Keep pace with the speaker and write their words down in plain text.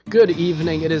Good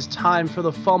evening. It is time for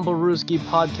the Fumblerooski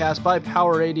Podcast by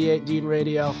Power 88 Dean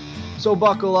Radio. So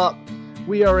buckle up.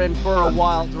 We are in for a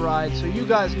wild ride, so you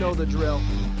guys know the drill.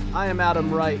 I am Adam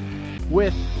Wright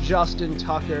with Justin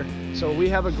Tucker. So we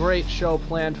have a great show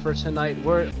planned for tonight.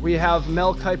 We have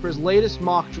Mel Kiper's latest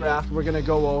mock draft we're going to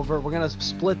go over. We're going to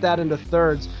split that into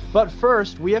thirds. But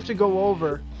first, we have to go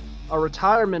over a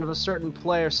retirement of a certain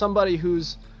player, somebody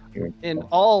who's in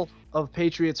all of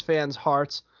Patriots fans'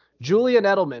 hearts. Julian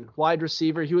Edelman, wide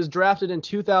receiver. He was drafted in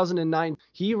 2009.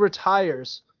 He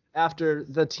retires after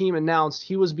the team announced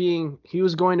he was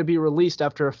going to be released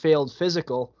after a failed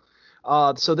physical.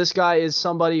 So this guy is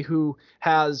somebody who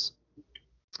has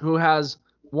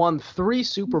won 3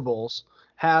 Super Bowls,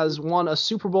 has won a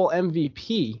Super Bowl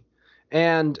MVP,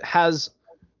 and has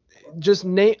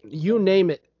you name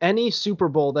it, any Super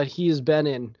Bowl that he has been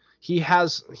in,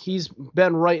 he's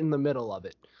been right in the middle of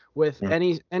it with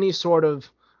any sort of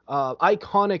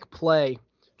iconic play.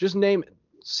 Just name it.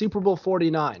 Super Bowl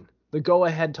 49, the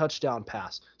go-ahead touchdown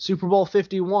pass. Super Bowl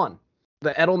 51,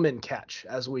 the Edelman catch,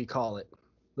 as we call it,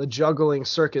 the juggling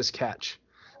circus catch.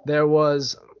 There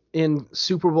was in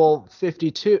Super Bowl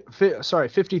 53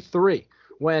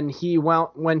 when he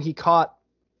won Super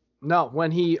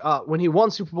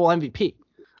Bowl MVP.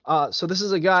 So this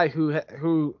is a guy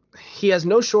who he has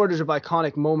no shortage of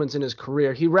iconic moments in his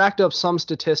career. He racked up some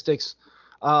statistics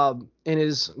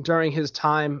during his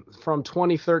time from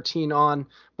 2013 on.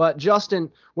 But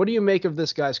Justin, what do you make of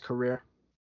this guy's career?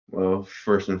 Well,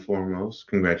 first and foremost,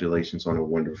 congratulations on a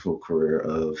wonderful career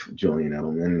of Julian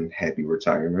Edelman and happy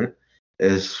retirement.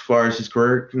 As far as his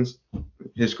career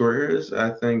is, I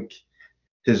think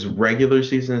his regular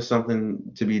season is something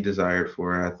to be desired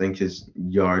for. I think his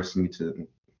yards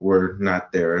were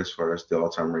not there as far as the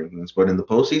all-time rankings. But in the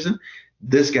postseason,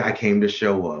 this guy came to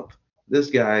show up. This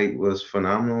guy was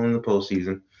phenomenal in the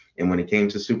postseason, and when it came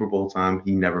to Super Bowl time,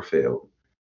 he never failed.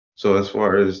 So as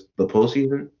far as the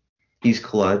postseason, he's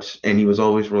clutch, and he was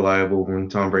always reliable when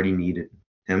Tom Brady needed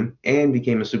him, and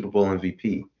became a Super Bowl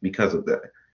MVP because of that.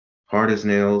 Hard as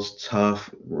nails, tough,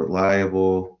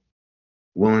 reliable,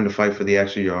 willing to fight for the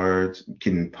extra yards,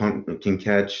 can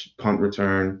catch, punt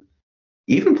return.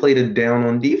 Even played it down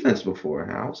on defense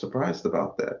before. I was surprised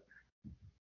about that.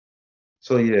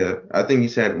 So, yeah, I think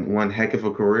he's had one heck of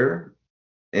a career,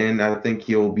 and I think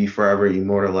he'll be forever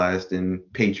immortalized in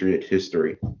Patriot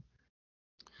history.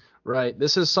 Right.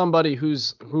 This is somebody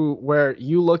where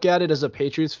you look at it as a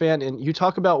Patriots fan and you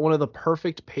talk about one of the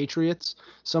perfect Patriots,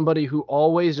 somebody who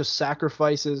always just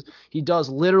sacrifices. He does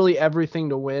literally everything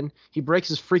to win. He breaks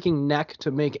his freaking neck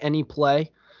to make any play.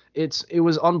 It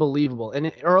was unbelievable.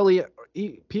 And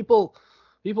people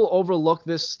overlook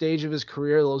this stage of his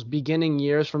career, those beginning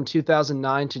years from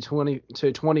 2009 to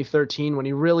 2013 when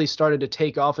he really started to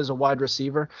take off as a wide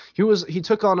receiver. He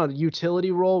took on a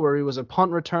utility role where he was a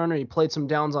punt returner. He played some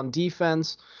downs on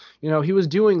defense. He was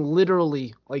doing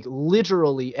literally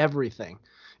everything.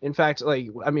 In fact,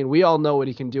 we all know what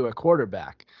he can do at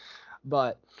quarterback.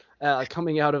 But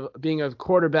coming out of being a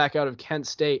quarterback out of Kent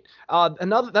State,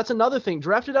 that's another thing.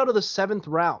 Drafted out of the 7th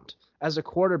round as a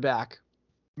quarterback.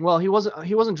 Well, he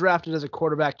wasn't drafted as a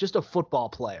quarterback, just a football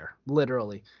player,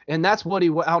 literally. And that's what he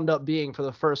wound up being for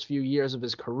the first few years of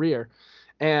his career.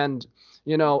 And,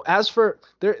 as for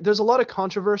there's a lot of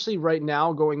controversy right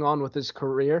now going on with his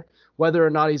career, whether or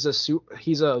not he's a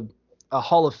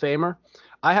Hall of Famer.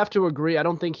 I have to agree. I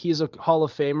don't think he's a Hall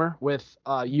of Famer with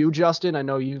you, Justin. I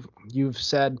know you've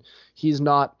said he's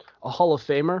not a Hall of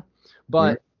Famer,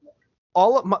 but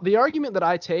the argument that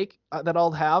I take that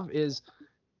I'll have is,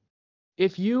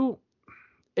 if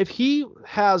he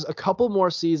has a couple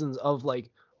more seasons of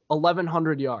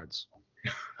 1,100 yards,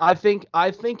 I think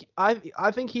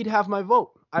he'd have my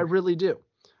vote. I really do.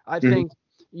 I think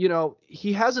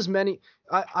he has as many.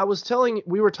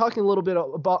 We were talking a little bit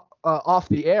about off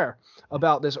the air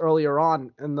about this earlier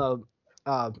on in the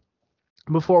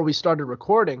before we started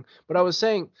recording, but I was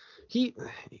saying he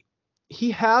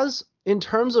has, in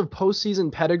terms of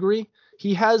postseason pedigree,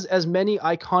 he has as many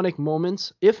iconic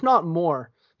moments, if not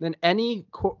more, than any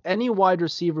wide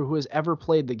receiver who has ever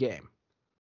played the game.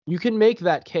 You can make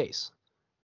that case.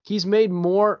 He's made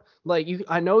more.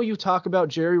 I know you talk about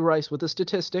Jerry Rice with the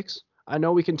statistics. I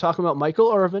know we can talk about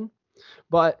Michael Irvin,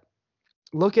 but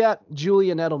look at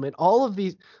Julian Edelman. All of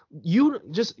these, you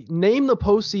just name the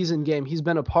postseason game he's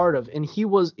been a part of, and he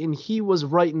was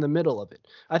right in the middle of it.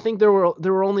 I think there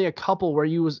were only a couple where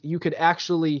you could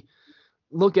actually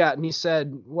look at and he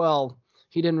said, well,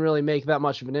 he didn't really make that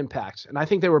much of an impact. And I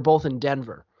think they were both in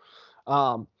Denver.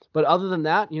 But other than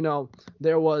that,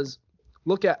 there was,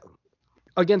 look at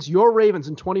against your Ravens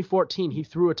in 2014, he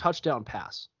threw a touchdown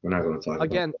pass. We're not going to talk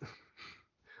Again, about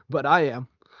but I am.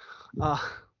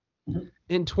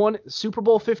 In Super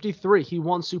Bowl 53, he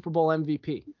won Super Bowl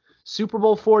MVP. Super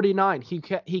Bowl 49, he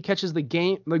catches the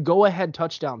go-ahead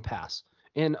touchdown pass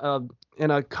in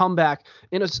a comeback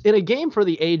in a game for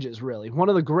the ages, really. One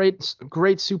of the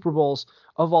great Super Bowls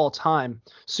of all time.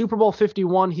 Super Bowl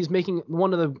 51, he's making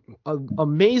one of the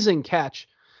amazing catch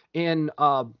in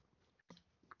a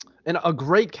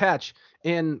great catch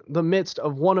in the midst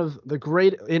of one of the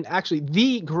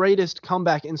the greatest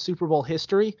comeback in Super Bowl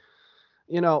history.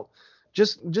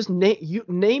 Just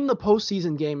name the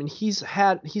postseason game, and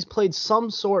he's played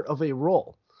some sort of a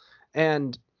role.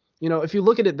 And if you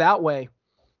look at it that way,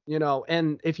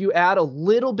 and if you add a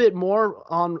little bit more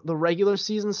on the regular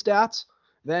season stats,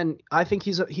 then I think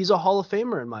he's a Hall of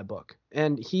Famer in my book.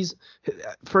 And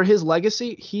for his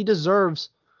legacy, he deserves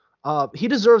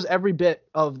every bit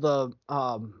of the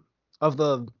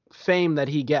fame that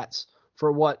he gets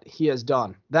for what he has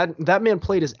done. That man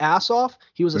played his ass off.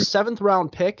 He was a 7th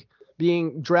round pick,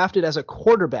 being drafted as a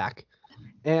quarterback,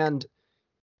 and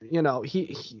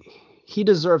he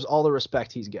deserves all the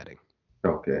respect he's getting.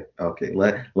 Okay.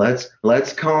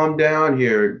 Let's calm down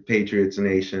here, Patriots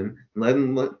Nation.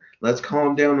 Let's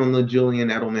calm down on the Julian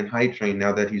Edelman hype train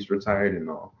now that he's retired and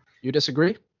all. You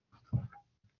disagree?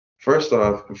 First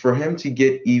off, for him to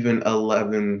get even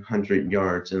 1,100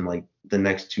 yards in like the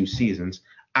next 2 seasons,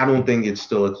 I don't think it's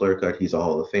still a clear cut he's a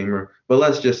Hall of Famer. But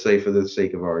let's just say, for the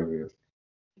sake of argument,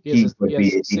 he has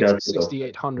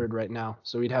 6,800 right now,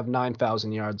 so he'd have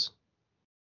 9,000 yards.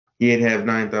 He'd have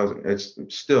 9,000. It's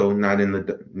still not in the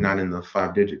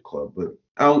 5-digit club, but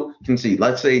I'll concede.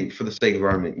 Let's say, for the sake of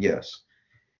argument, yes.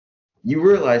 You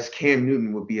realize Cam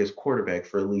Newton would be his quarterback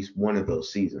for at least one of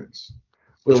those seasons,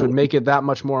 which would make it that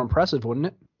much more impressive, wouldn't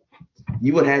it?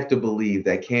 You would have to believe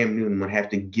that Cam Newton would have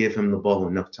to give him the ball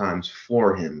enough times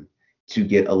for him to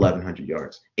get 1,100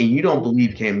 yards. And you don't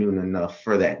believe Cam Newton enough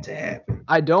for that to happen.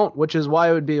 I don't, which is why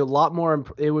it would be a lot more.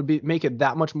 It would make it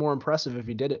that much more impressive if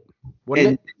he did it.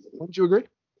 Wouldn't it? Wouldn't you agree?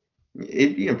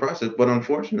 It'd be impressive, but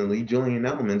unfortunately, Julian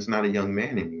Edelman's not a young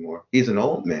man anymore. He's an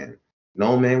old man. An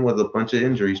old man with a bunch of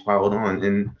injuries piled on.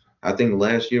 And I think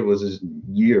last year was his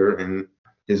year and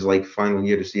his final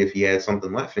year to see if he had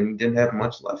something left, and he didn't have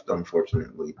much left,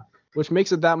 unfortunately. Which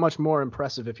makes it that much more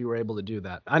impressive if you were able to do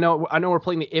that. I know we're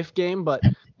playing the if game, but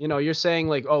you're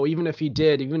saying even if he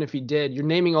did, you're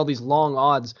naming all these long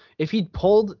odds. If he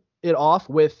pulled it off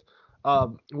with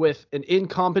an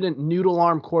incompetent noodle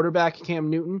arm quarterback, Cam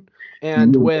Newton,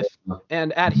 and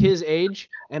at his age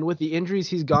and with the injuries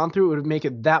he's gone through, it would make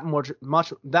it that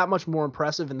much more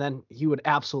impressive, and then he would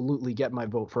absolutely get my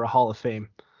vote for a Hall of Fame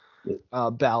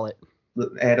ballot.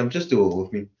 Adam, just do it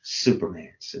with me. Superman.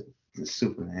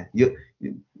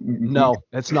 No,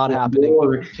 it's not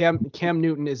happening. Cam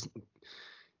Newton is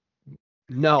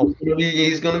no.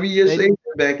 He's gonna be your savior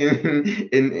back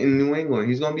in New England.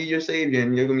 He's gonna be your savior,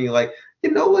 and you're gonna be like,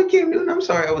 you know what, Cam Newton? I'm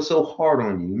sorry I was so hard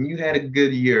on you. You had a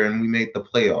good year, and we made the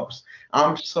playoffs.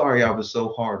 I'm sorry I was so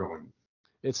hard on you.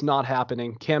 It's not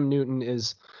happening. Cam Newton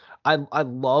is. I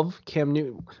love Cam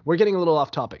Newton. We're getting a little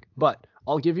off topic, but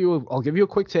I'll give you a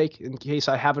quick take in case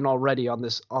I haven't already on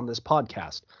this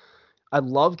podcast. I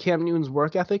love Cam Newton's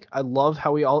work ethic. I love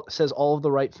how he says all of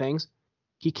the right things.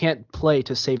 He can't play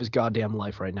to save his goddamn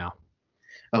life right now.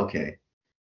 Okay.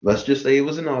 Let's just say it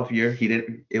was an off year.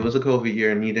 It was a COVID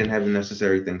year, and he didn't have the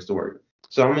necessary things to work.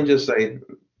 So I'm going to just say,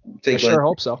 I sure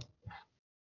hope so.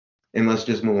 And let's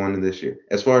just move on to this year.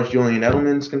 As far as Julian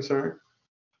Edelman's concerned,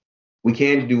 we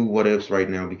can't do what ifs right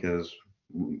now because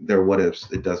they're what ifs.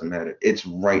 It doesn't matter. It's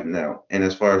right now. And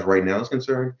as far as right now is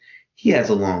concerned, he has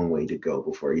a long way to go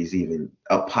before he's even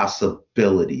a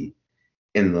possibility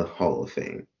in the Hall of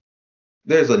Fame.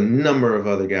 There's a number of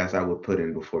other guys I would put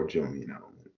in before Julian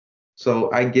Edelman.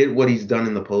 So I get what he's done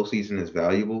in the postseason is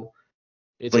valuable.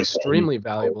 It's extremely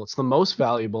valuable. It's the most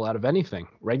valuable out of anything.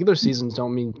 Regular seasons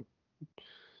don't mean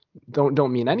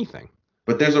anything.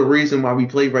 But there's a reason why we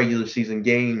play regular season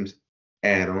games,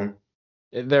 Adam.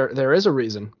 There is a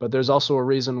reason, but there's also a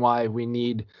reason why we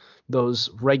need those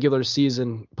regular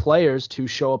season players to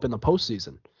show up in the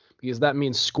postseason, because that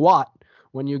means squat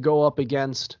when you go up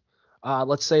against,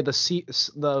 let's say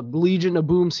the Legion of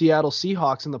Boom Seattle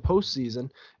Seahawks in the postseason,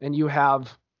 and you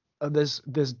have this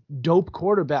dope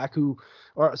quarterback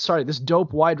this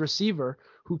dope wide receiver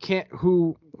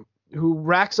who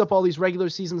racks up all these regular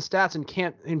season stats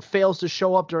and fails to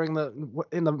show up in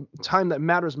the time that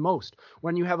matters most.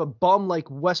 When you have a bum like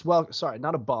Wes Welker, sorry,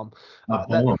 not a bum,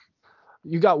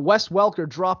 you got Wes Welker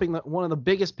dropping one of the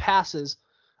biggest passes,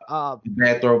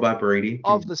 bad throw by Brady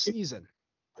of the season.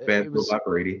 Bad It throw by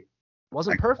Brady.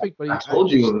 wasn't perfect, but I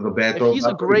told you it was a bad throw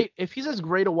by Brady. if he's as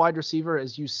great a wide receiver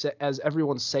as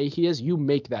everyone say he is, you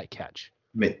make that catch.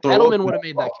 Throw Edelman would have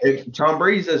made that catch. If Tom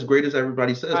Brady's as great as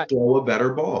everybody says, throw a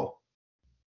better ball.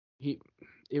 It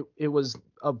was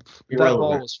that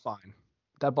ball was fine.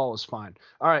 That ball was fine.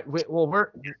 All right. We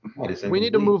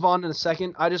need to move on in a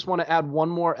second. I just want to add one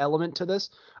more element to this.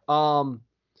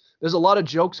 There's a lot of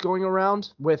jokes going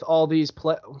around with all these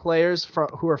players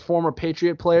who are former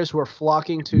Patriot players who are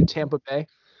flocking to Tampa Bay.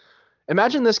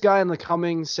 Imagine this guy in the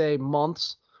coming, say,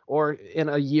 months or in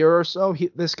a year or so,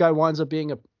 this guy winds up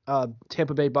being a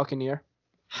Tampa Bay Buccaneer.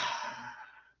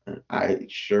 I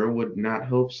sure would not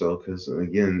hope so, because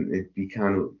again, it'd be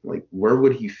kind of like, where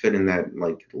would he fit in that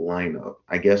like lineup?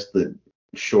 I guess the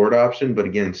short option, but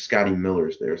again, Scotty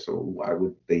Miller's there, so why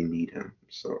would they need him?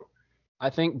 So I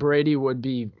think Brady would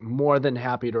be more than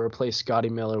happy to replace Scotty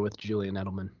Miller with Julian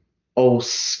Edelman. Oh,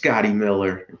 Scotty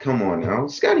Miller. Come on now.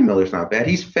 Scotty Miller's not bad.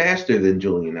 He's faster than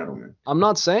Julian Edelman. I'm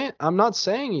not saying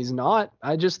he's not.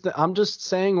 I'm just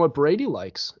saying what Brady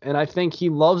likes. And I think he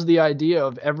loves the idea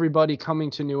of everybody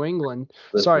coming to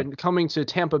coming to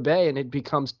Tampa Bay, and it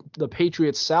becomes the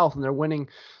Patriots South, and they're winning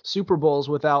Super Bowls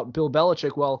without Bill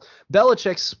Belichick. Well,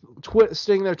 Belichick's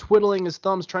sitting there twiddling his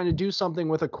thumbs trying to do something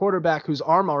with a quarterback whose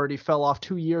arm already fell off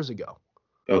 2 years ago.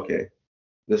 Okay.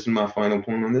 This is my final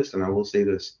point on this, and I will say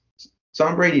this.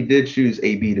 Tom Brady did choose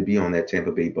AB to be on that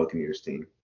Tampa Bay Buccaneers team.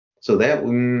 So that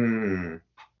Edelman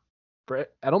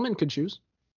could choose.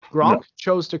 Gronk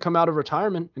chose to come out of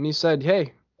retirement, and he said,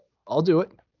 hey, I'll do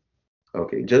it.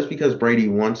 Okay, just because Brady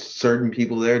wants certain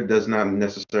people there does not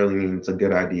necessarily mean it's a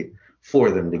good idea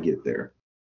for them to get there.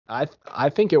 I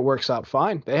think it works out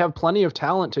fine. They have plenty of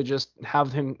talent to just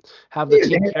have the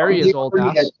team carry his old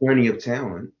ass. He has plenty of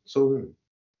talent, so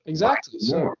exactly.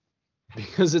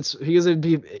 Because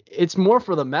it's more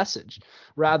for the message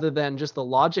rather than just the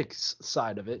logic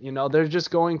side of it. You know, they're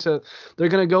going to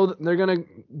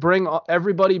bring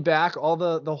everybody back, all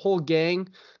the whole gang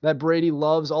that Brady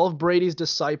loves, all of Brady's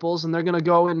disciples, and they're going to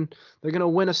go and they're going to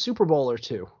win a Super Bowl or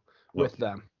two with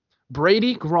them.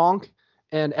 Brady, Gronk,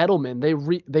 and Edelman,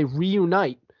 they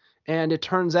reunite, and it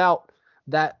turns out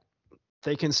that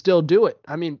they can still do it.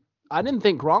 I mean, I didn't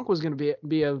think Gronk was going to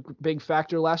be a big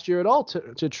factor last year at all,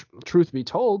 to truth be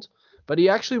told, but he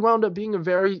actually wound up being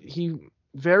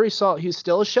he's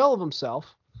still a shell of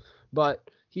himself,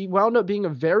 but he wound up being a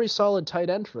very solid tight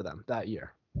end for them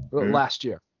last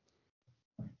year.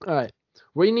 All right.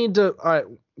 We need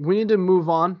to move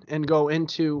on and go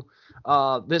into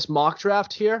this mock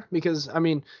draft here, because I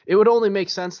mean, it would only make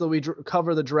sense that we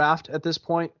cover the draft at this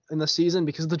point in the season,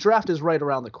 because the draft is right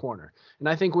around the corner, and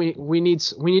I think we need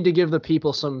to give the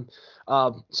people some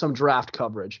draft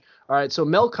coverage. All right, so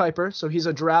Mel Kiper, so he's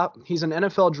an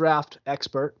NFL draft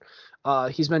expert.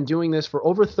 He's been doing this for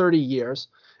over 30 years,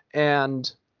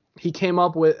 and he came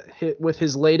up with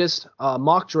his latest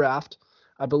mock draft.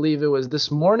 I believe it was this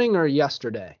morning or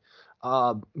yesterday.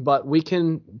 But we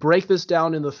can break this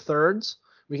down in the thirds.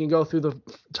 We can go through the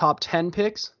top 10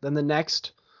 picks, then the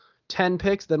next 10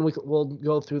 picks, then we'll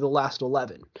go through the last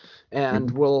 11.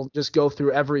 And we'll just go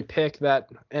through every pick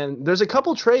and there's a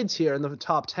couple trades here in the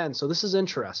top 10, so this is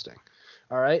interesting.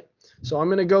 All right. So I'm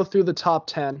going to go through the top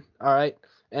 10. All right.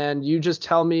 And you just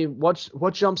tell me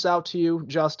what jumps out to you,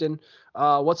 Justin.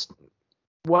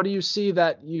 What do you see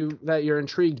that you're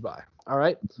intrigued by? All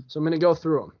right. So I'm going to go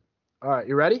through them. All right.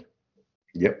 You ready?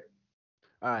 Yep.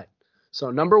 All right.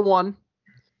 So number 1,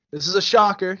 this is a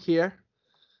shocker here.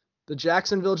 The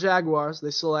Jacksonville Jaguars,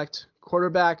 they select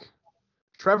quarterback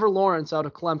Trevor Lawrence out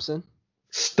of Clemson.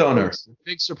 Stunner.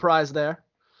 Big surprise there.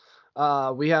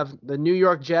 We have the New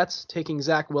York Jets taking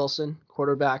Zach Wilson,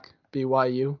 quarterback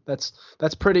BYU. That's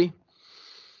pretty.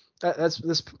 That's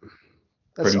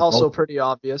also pretty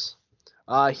obvious.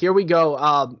 Here we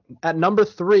go. At number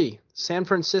 3, San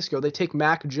Francisco, they take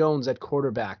Mac Jones at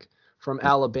quarterback from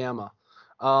Alabama.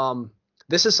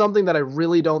 This is something that I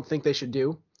really don't think they should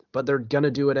do, but they're going to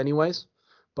do it anyways.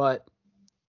 But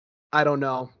I don't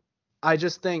know. I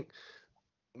just think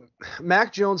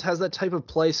Mac Jones has that type of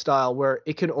play style where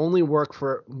it can only work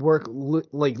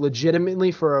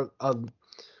legitimately for a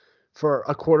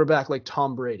quarterback like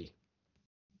Tom Brady,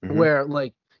 where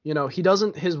he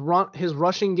doesn't, his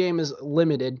rushing game is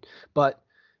limited, but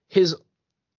his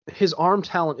arm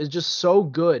talent is just so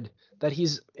good that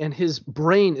his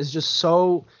brain is just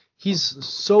he's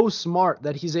so smart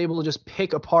that he's able to just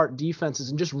pick apart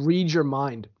defenses and just read your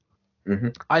mind.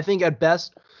 I think at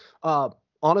best,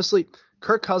 honestly,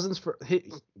 Kirk Cousins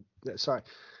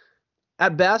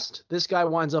at best, this guy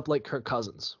winds up like Kirk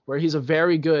Cousins, where he's a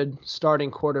very good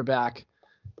starting quarterback,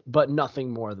 but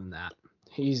nothing more than that.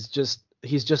 he's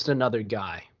just another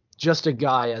guy. Just a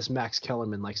guy, as Max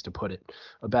Kellerman likes to put it,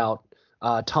 about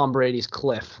Tom Brady's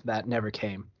cliff that never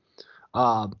came.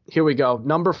 Here we go.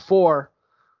 Number 4.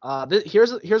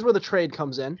 Here's where the trade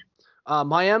comes in.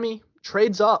 Miami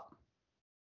trades up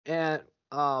and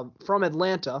from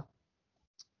Atlanta,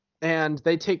 and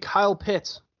they take Kyle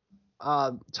Pitts,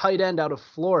 tight end out of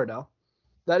Florida.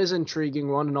 That is an intriguing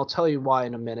one, and I'll tell you why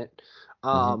in a minute.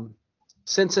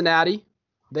 Cincinnati,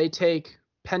 they take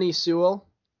Penny Sewell,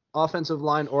 offensive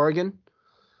line, Oregon.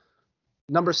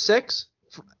 Number 6,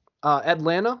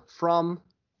 Atlanta, from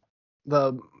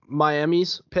the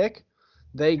Miami's pick.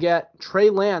 They get Trey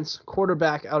Lance,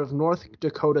 quarterback out of North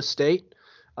Dakota State.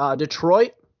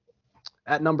 Detroit,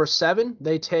 at number 7,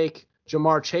 they take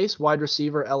Jamar Chase, wide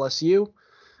receiver, LSU.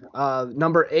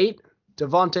 Number 8,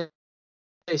 Devontae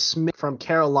Smith from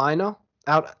Carolina.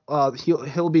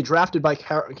 He'll be drafted by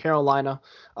Carolina.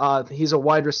 He's a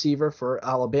wide receiver for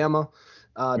Alabama.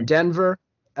 Denver,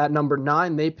 at number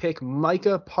 9, they pick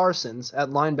Micah Parsons at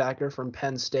linebacker from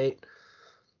Penn State.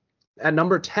 At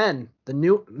number 10, the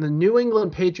New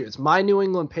England Patriots, my New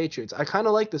England Patriots. I kind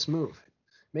of like this move.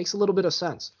 Makes a little bit of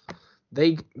sense.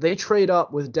 They trade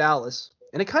up with Dallas,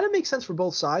 and it kind of makes sense for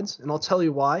both sides, and I'll tell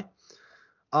you why.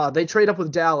 They trade up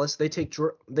with Dallas. They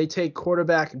take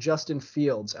quarterback Justin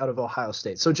Fields out of Ohio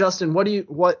State. So Justin,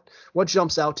 what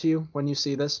jumps out to you when you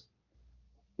see this?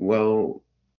 Well,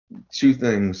 2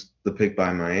 things: the pick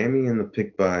by Miami and the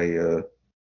pick by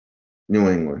New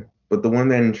England. But the one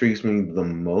that intrigues me the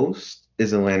most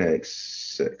is Atlanta at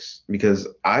 6, because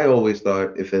I always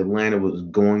thought if Atlanta was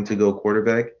going to go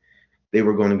quarterback, they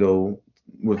were going to go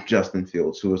with Justin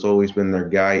Fields, who has always been their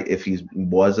guy if he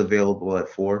was available at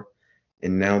 4.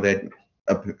 And now that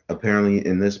apparently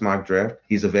in this mock draft,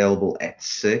 he's available at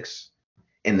 6,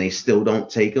 and they still don't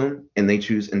take him, and they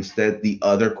choose instead the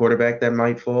other quarterback that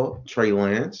might fall, Trey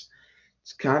Lance.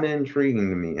 It's kind of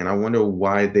intriguing to me, and I wonder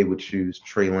why they would choose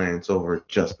Trey Lance over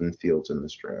Justin Fields in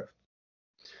this draft.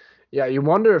 Yeah, you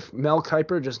wonder if Mel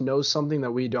Kiper just knows something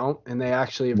that we don't, and they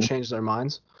actually have changed their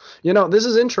minds. This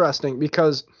is interesting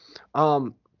because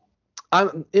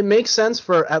it makes sense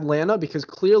for Atlanta because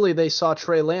clearly they saw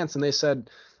Trey Lance and they said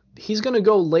he's going to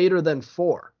go later than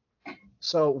 4.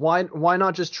 So why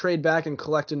not just trade back and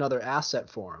collect another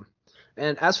asset for him?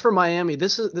 And as for Miami,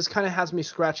 this kind of has me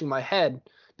scratching my head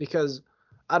because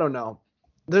I don't know.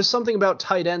 There's something about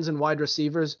tight ends and wide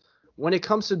receivers. When it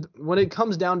comes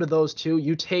down to those two,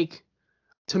 you take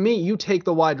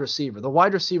the wide receiver. The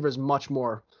wide receiver is much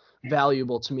more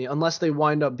valuable to me, unless they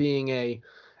wind up being a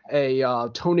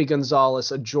Tony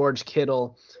Gonzalez, a George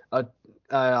Kittle, a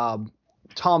Rob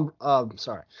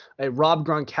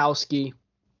Gronkowski,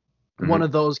 one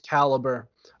of those caliber.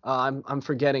 I'm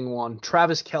forgetting one.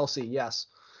 Travis Kelce, yes.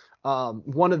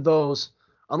 One of those.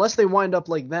 Unless they wind up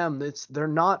like them, they're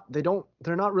not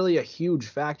really a huge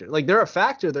factor. Like they're a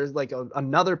factor. There's like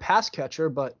another pass catcher,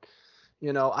 but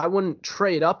I wouldn't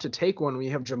trade up to take one when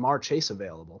you have Jamar Chase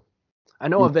available. I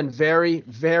know I've been very,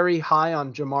 very high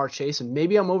on Jamar Chase, and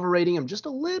maybe I'm overrating him just a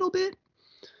little bit,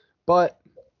 but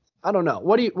I don't know.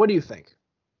 What do you think?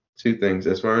 2 things.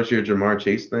 As far as your Jamar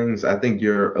Chase things, I think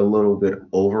you're a little bit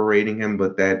overrating him,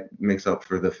 but that makes up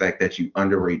for the fact that you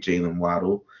underrate Jalen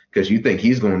Waddle because you think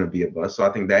he's going to be a bust. So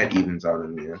I think that evens out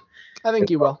in the end. I think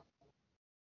you will.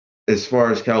 As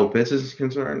far as Kyle Pitts is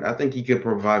concerned, I think he could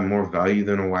provide more value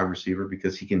than a wide receiver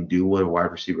because he can do what a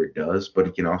wide receiver does, but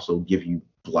he can also give you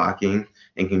blocking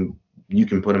and you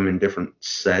can put him in different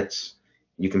sets.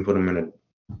 You can put him in a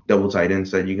double tight end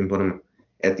set. You can put him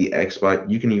at the X spot.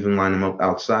 You can even line him up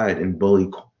outside and bully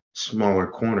smaller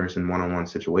corners in one-on-one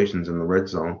situations in the red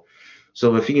zone.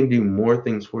 So if he can do more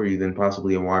things for you than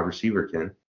possibly a wide receiver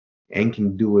can, and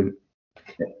can do it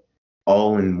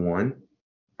all in one,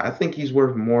 I think he's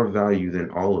worth more value than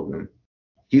all of them.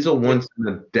 He's a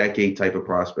once-in-a-decade type of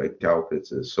prospect, Kyle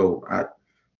Pitts is. So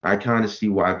I kind of see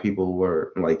why people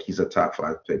were like, he's a top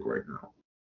 5 pick right now.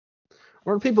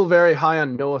 Weren't people very high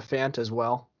on Noah Fant as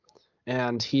well?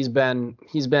 And he's been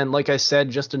like I said,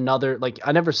 just another, like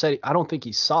I never said I don't think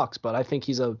he sucks, but I think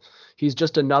he's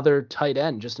just another tight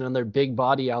end, just another big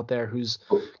body out there who's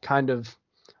kind of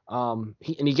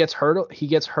he gets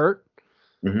hurt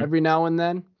every now and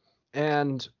then.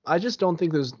 And I just don't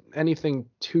think there's anything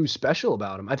too special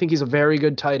about him. I think he's a very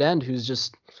good tight end who's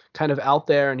just kind of out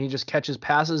there and he just catches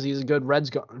passes. He's a good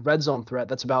red zone threat.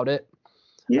 That's about it.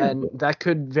 Yeah. And that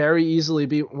could very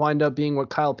easily wind up being what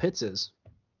Kyle Pitts is.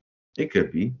 It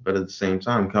could be, but at the same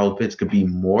time, Kyle Pitts could be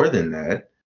more than that.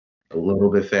 A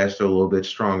little bit faster, a little bit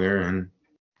stronger, and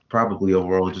probably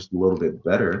overall just a little bit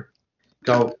better.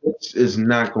 Kyle Pitts is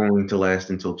not going to last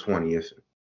until 20th.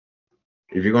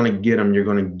 If you're going to get him, you're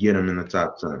going to get him in the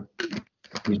top 10.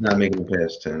 He's not making it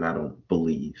past 10, I don't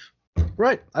believe.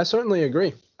 Right. I certainly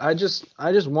agree. I just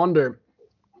wonder,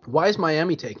 why is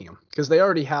Miami taking him? Because they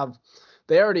already have a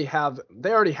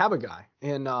guy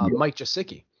in Mike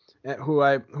Gesicki, who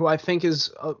I think is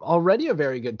already a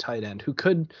very good tight end, who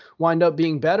could wind up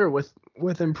being better with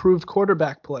improved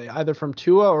quarterback play, either from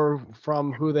Tua or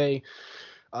from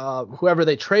whoever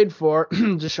they trade for,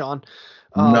 Deshaun.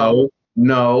 No.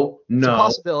 It's a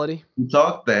possibility. You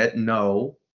talk that,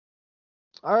 no.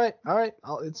 All right.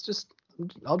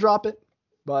 I'll drop it,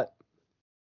 but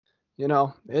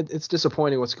it's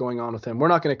disappointing what's going on with him. We're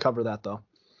not going to cover that though.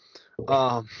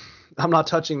 I'm not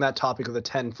touching that topic of the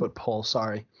 10-foot pole.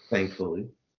 Sorry. Thankfully.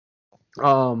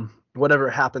 Whatever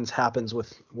happens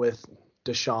with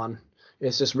Deshaun.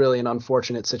 It's just really an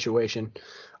unfortunate situation.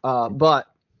 But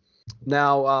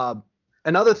now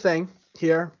another thing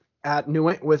here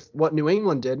with what New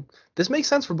England did, this makes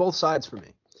sense for both sides for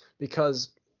me, because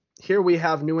here we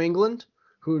have New England,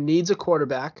 who needs a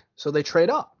quarterback, so they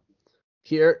trade up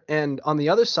here, and on the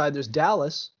other side there's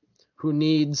Dallas, who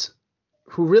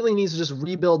really needs to just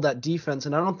rebuild that defense,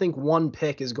 and I don't think one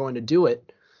pick is going to do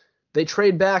it. They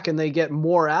trade back and they get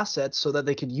more assets so that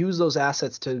they could use those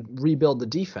assets to rebuild the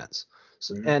defense.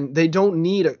 So, and they don't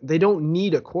need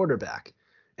a quarterback,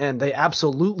 and they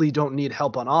absolutely don't need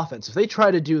help on offense. If they try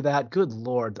to do that, good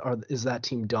Lord, is that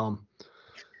team dumb?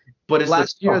 But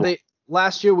last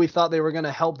year we thought they were going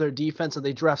to help their defense, and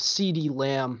they draft CeeDee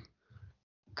Lamb.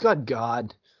 Good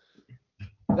God.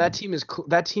 That team is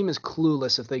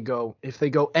clueless if they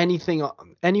go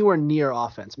anywhere near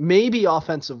offense. Maybe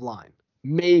offensive line.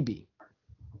 Maybe.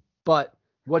 But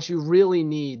what you really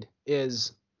need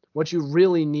is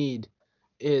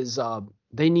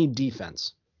they need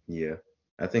defense. Yeah.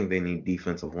 I think they need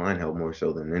defensive line help more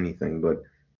so than anything, but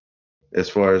as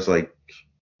far as like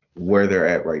where they're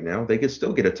at right now, they could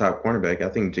still get a top cornerback. I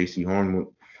think J.C. Horn would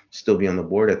still be on the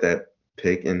board at that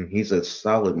pick, and he's a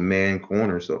solid man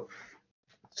press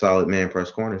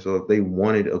corner. So if they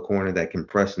wanted a corner that can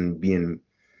press and be in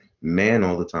man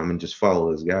all the time and just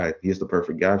follow his guy, he's the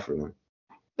perfect guy for them.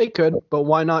 They could, but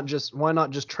why not just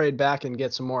trade back and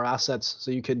get some more assets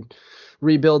so you could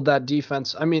rebuild that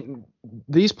defense? I mean,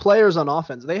 these players on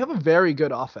offense, they have a very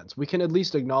good offense. We can at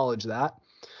least acknowledge that.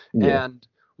 Yeah.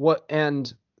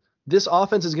 And this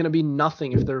offense is going to be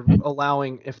nothing if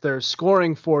they're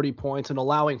scoring 40 points and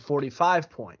allowing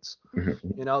 45 points.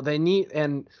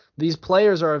 And these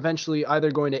players are eventually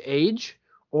either going to age,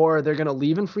 or they're going to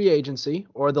leave in free agency,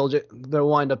 or they'll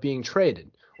wind up being traded,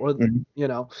 or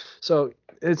so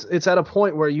it's at a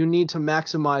point where you need to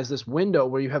maximize this window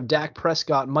where you have Dak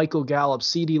Prescott, Michael Gallup,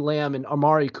 CeeDee Lamb, and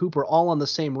Amari Cooper all on the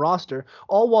same roster,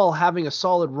 all while having a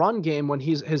solid run game when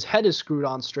his head is screwed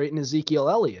on straight, and Ezekiel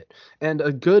Elliott, and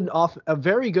a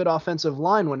very good offensive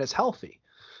line when it's healthy.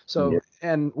 So,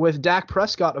 and with Dak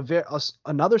Prescott,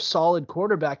 another solid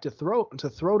quarterback to throw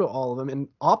to all of them and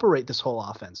operate this whole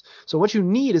offense. So what you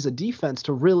need is a defense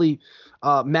to really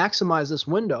maximize this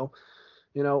window.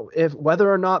 If whether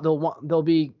or not they'll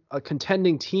be a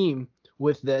contending team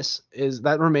with this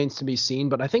that remains to be seen.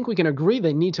 But I think we can agree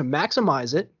they need to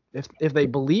maximize it if they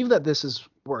believe that this is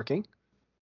working.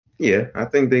 Yeah, I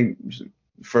think they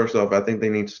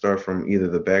need to start from either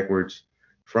the backwards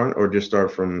front or just start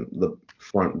from the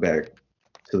front back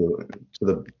to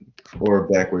the or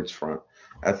backwards front.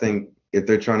 I think if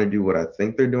they're trying to do what I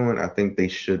think they're doing, I think they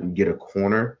should get a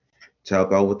corner to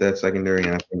help out with that secondary,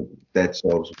 and I think that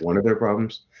solves one of their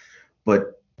problems.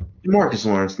 But Marcus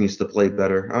Lawrence needs to play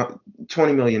better.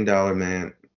 $20 million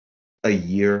man a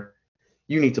year.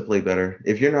 You need to play better.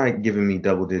 If you're not giving me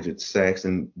double-digit sacks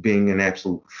and being an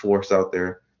absolute force out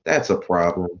there, that's a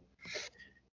problem.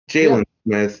 Jalen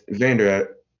Smith,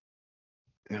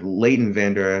 Leighton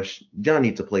Vander Esch, y'all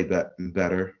need to play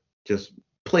better. Just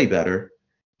play better.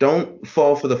 Don't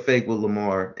fall for the fake with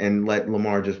Lamar and let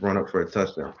Lamar just run up for a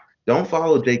touchdown. Don't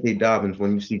follow J.K. Dobbins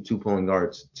when you see two pulling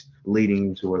guards leading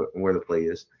you to where the play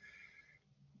is.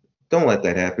 Don't let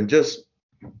that happen. Just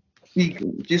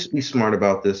be smart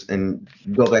about this and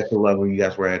go back to the level you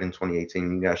guys were at in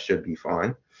 2018. You guys should be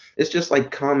fine. It's just like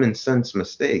common sense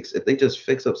mistakes. If they just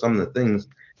fix up some of the things,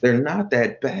 they're not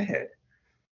that bad.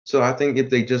 So I think if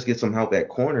they just get some help at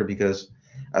corner, because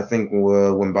I think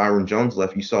when Byron Jones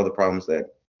left, you saw the problems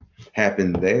that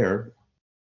happened there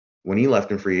when he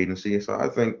left in free agency. So I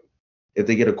think if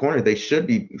they get a corner, they should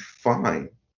be fine,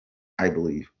 I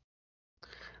believe.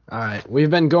 All right. We've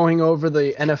been going over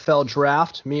the NFL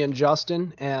draft, me and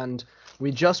Justin, and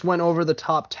we just went over the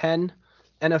top 10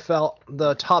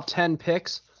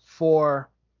 picks for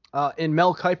in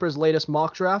Mel Kiper's latest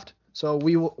mock draft. So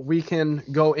we can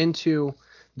go into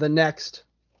the next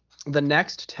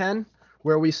 10,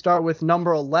 where we start with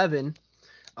number 11,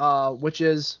 which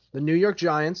is the New York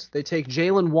Giants. They take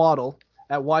Jalen Waddle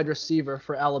at wide receiver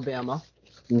for Alabama.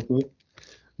 Mm-hmm.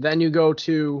 Then you go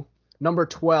to number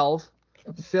 12,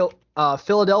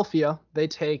 Philadelphia. They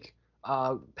take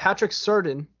Patrick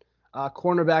Surtain,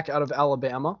 cornerback out of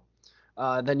Alabama.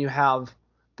 Then you have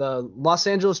the Los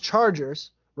Angeles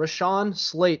Chargers, Rashawn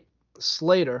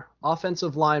Slater,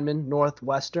 offensive lineman,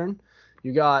 Northwestern.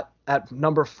 You got at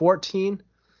number 14,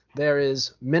 there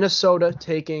is Minnesota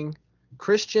taking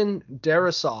Christian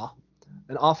Darrisaw,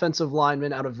 an offensive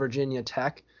lineman out of Virginia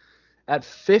Tech. At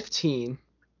 15,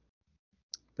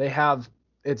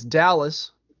 it's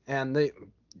Dallas, and they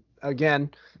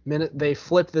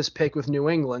flipped this pick with New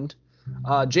England.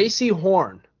 J.C.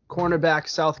 Horn, cornerback,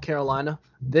 South Carolina.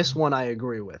 This one I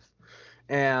agree with.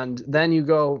 And then you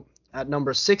go at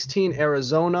number 16,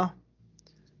 Arizona.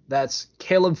 That's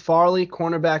Caleb Farley,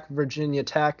 cornerback, Virginia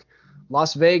Tech.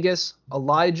 Las Vegas,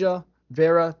 Elijah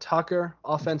Vera Tucker,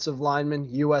 offensive lineman,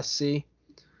 USC.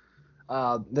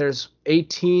 There's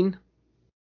 18,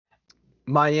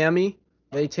 Miami.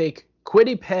 They take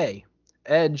Kwity Paye,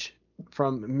 edge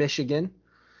from Michigan.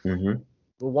 Mm-hmm.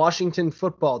 The Washington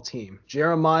football team,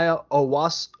 Jeremiah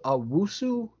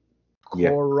Owusu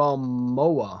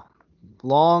Koromoa.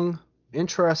 Long,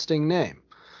 interesting name.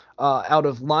 Out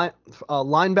of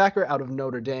linebacker out of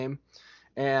Notre Dame.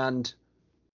 And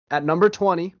at number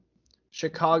 20,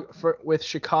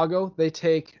 Chicago, they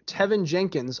take Tevin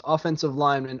Jenkins, offensive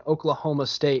lineman, Oklahoma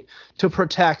State, to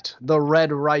protect the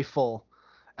Red Rifle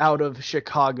out of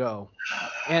Chicago,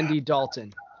 Andy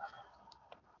Dalton.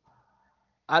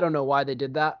 I don't know why they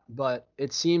did that, but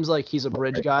it seems like he's a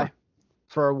bridge guy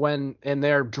and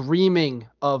they're dreaming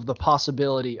of the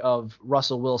possibility of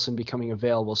Russell Wilson becoming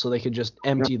available so they could just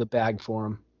empty the bag for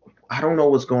him. I don't know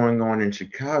what's going on in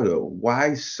Chicago.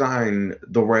 Why sign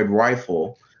the Red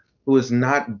Rifle, who is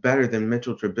not better than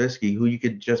Mitchell Trubisky, who you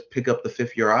could just pick up the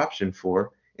 5th-year option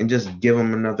for and just give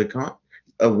him another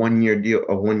a 1-year deal,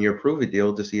 a 1-year prove-it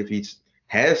deal to see if he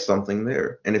has something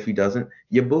there. And if he doesn't,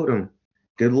 you boot him.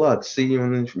 Good luck. See you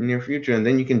in the near future. And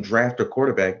then you can draft a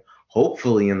quarterback,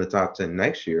 hopefully in the top 10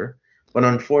 next year. But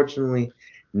unfortunately,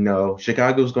 no.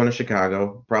 Chicago's going to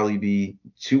Chicago. Probably be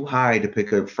too high to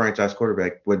pick a franchise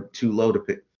quarterback, but too low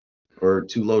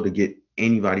to get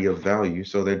anybody of value.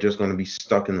 So they're just going to be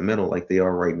stuck in the middle like they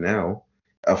are right now.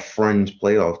 A fringe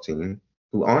playoff team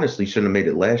who honestly shouldn't have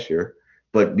made it last year.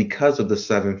 But because of the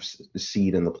 7th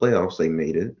seed in the playoffs, they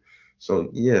made it. So,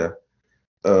 yeah.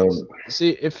 See,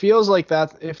 it feels like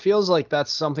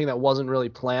that's something that wasn't really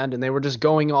planned, and they were just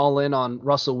going all in on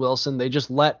Russell Wilson. They just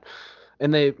let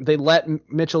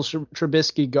Mitchell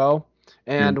Trubisky go,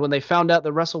 and when they found out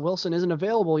that Russell Wilson isn't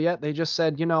available yet, they just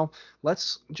said,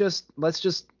 let's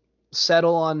just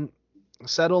settle on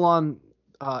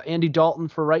Andy Dalton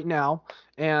for right now,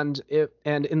 and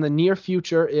in the near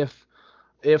future, if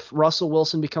Russell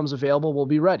Wilson becomes available, we'll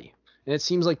be ready. And it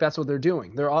seems like that's what they're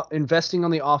doing. They're investing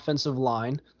on the offensive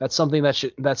line. That's something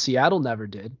that Seattle never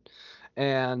did.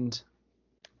 And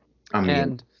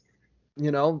when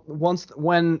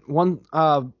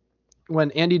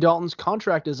Andy Dalton's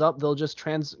contract is up, they'll just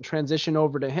transition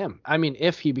over to him. I mean,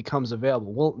 if he becomes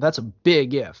available. Well, that's a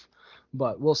big if,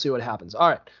 but we'll see what happens. All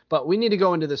right, but we need to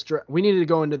go into this. We need to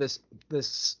go into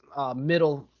this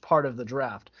middle part of the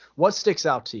draft. What sticks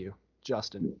out to you,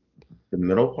 Justin? The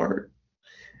middle part.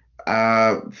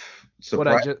 The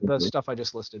stuff I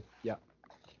just listed. Yeah.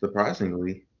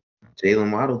 Surprisingly,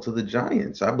 Jalen Waddle to the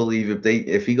Giants. I believe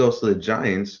if he goes to the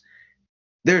Giants,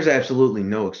 there's absolutely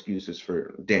no excuses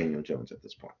for Daniel Jones at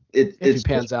this point. If he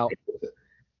pans out.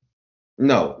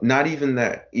 No, not even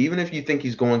that. Even if you think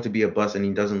he's going to be a bust and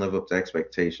he doesn't live up to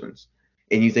expectations,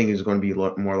 and you think he's going to be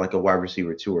more like a wide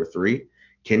receiver 2 or 3,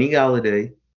 Kenny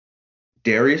Galladay,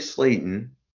 Darius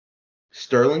Slayton,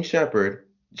 Sterling Shepard,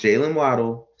 Jalen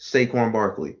Waddle, Saquon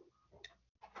Barkley.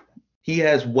 He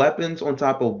has weapons on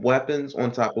top of weapons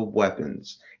on top of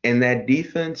weapons. And that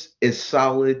defense is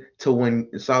solid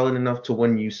enough to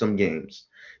win you some games.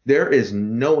 There is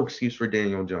no excuse for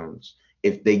Daniel Jones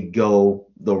if they go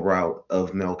the route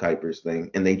of Mel Kiper's thing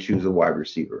and they choose a wide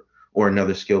receiver or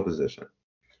another skill position.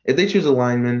 If they choose a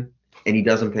lineman and he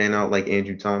doesn't pan out like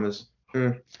Andrew Thomas,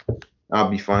 I'll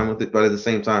be fine with it. But at the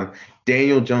same time,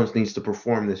 Daniel Jones needs to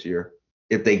perform this year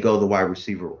if they go the wide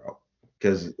receiver route,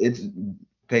 because it's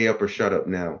pay up or shut up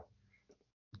now.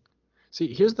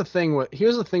 See, here's the thing with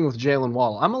Jalen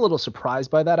Waddle. I'm a little surprised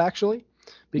by that, actually,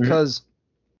 because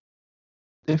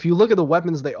if you look at the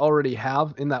weapons they already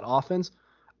have in that offense,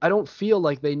 I don't feel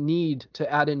like they need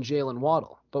to add in Jalen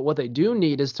Waddle. But what they do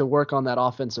need is to work on that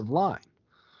offensive line.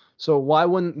 So why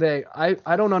wouldn't they?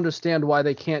 I don't understand why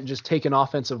they can't just take an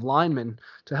offensive lineman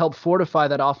to help fortify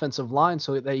that offensive line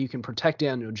so that you can protect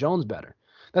Daniel Jones better.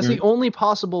 That's the only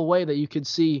possible way that you could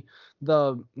see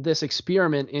this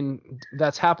experiment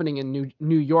that's happening in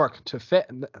New York to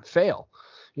fail.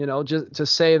 Just to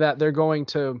say that they're going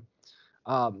to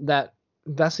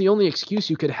that's the only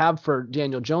excuse you could have for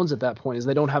Daniel Jones at that point is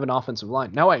they don't have an offensive line.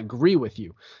 Now I agree with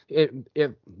you.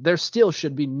 There still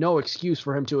should be no excuse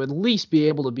for him to at least be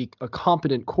able to be a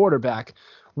competent quarterback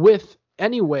with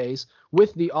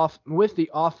the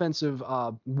offensive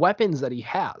weapons that he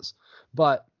has.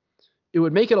 But it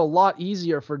would make it a lot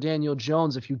easier for Daniel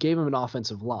Jones if you gave him an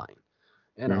offensive line.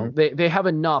 They have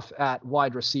enough at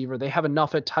wide receiver. They have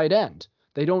enough at tight end.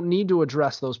 They don't need to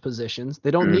address those positions.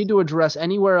 They don't need to address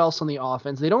anywhere else on the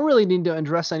offense. They don't really need to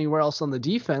address anywhere else on the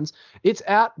defense. It's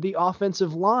at the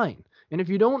offensive line. And if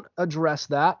you don't address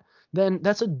that, then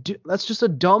that's just a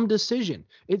dumb decision.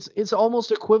 It's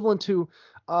almost equivalent to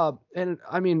and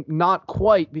I mean not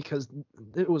quite, because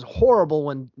it was horrible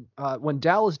when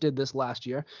Dallas did this last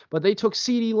year, but they took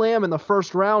CeeDee Lamb in the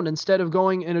first round instead of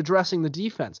going and addressing the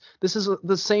defense. This is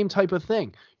the same type of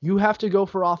thing. You have to go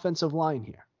for offensive line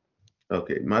here.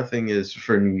 Okay, my thing is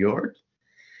for New York,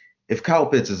 if Kyle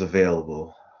Pitts is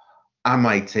available, I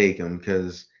might take him,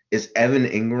 because is Evan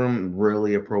Ingram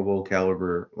really a Pro Bowl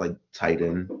caliber like tight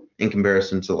end in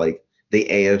comparison to like the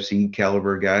AFC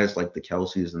caliber guys like the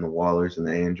Kelce's and the Wallers and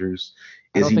the Andrews?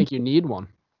 I don't think you need one.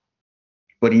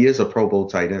 But he is a Pro Bowl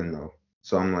tight end though,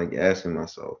 so I'm like asking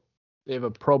myself. They have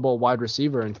a Pro Bowl wide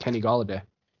receiver in Kenny Golladay.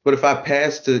 But if I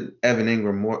pass to Evan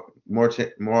Ingram more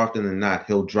often than not,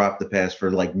 he'll drop the pass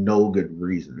for like no good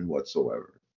reason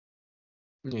whatsoever.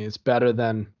 Yeah, it's better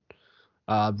than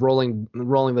rolling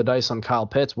the dice on Kyle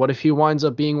Pitts. What if he winds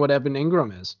up being what Evan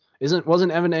Ingram is?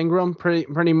 Wasn't Evan Ingram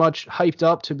pretty much hyped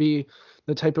up to be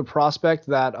the type of prospect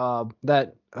that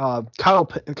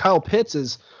Kyle Pitts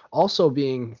is also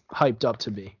being hyped up to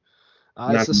be?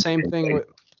 It's the same thing with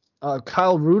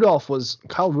Kyle Rudolph.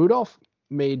 Kyle Rudolph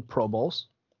made Pro Bowls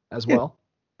as well.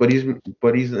 But he's in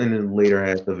the later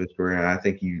half of his career, and I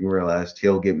think you realized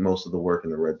he'll get most of the work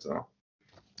in the red zone.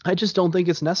 I just don't think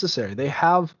it's necessary. They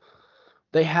have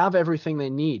everything they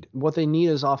need. What they need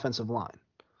is offensive line.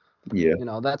 Yeah.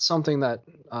 That's something that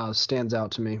stands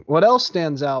out to me. What else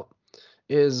stands out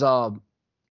is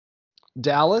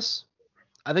Dallas.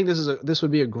 I think this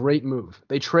would be a great move.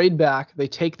 They trade back, they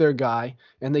take their guy,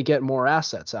 and they get more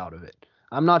assets out of it.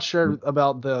 I'm not sure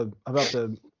about the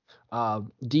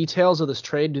details of this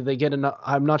trade. Do they get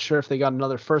I'm not sure if they got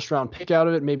another first round pick out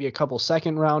of it, maybe a couple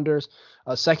second rounders,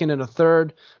 a second and a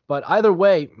third. But either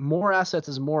way, more assets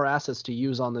is more assets to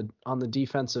use on the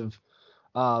defensive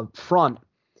front.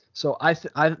 So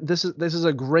this is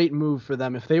a great move for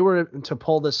them. If they were to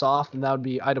pull this off, then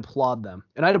I'd applaud them.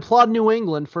 And I'd applaud New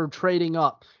England for trading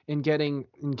up and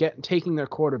taking their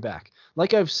quarterback.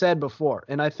 Like I've said before,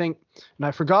 and I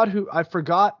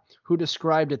forgot who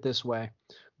described it this way,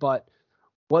 but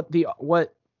what the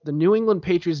New England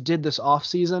Patriots did this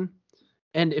offseason,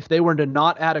 and if they were to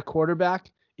not add a quarterback,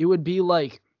 it would be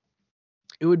like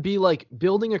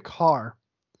building a car,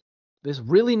 this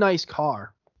really nice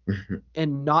car,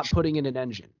 and not putting in an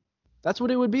engine. That's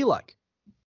what it would be like.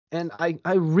 And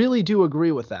I really do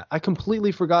agree with that. I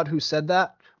completely forgot who said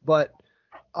that, but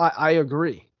I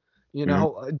agree.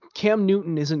 Cam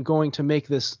Newton isn't going to make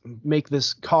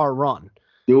this car run.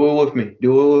 Do it with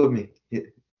me.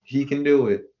 He can do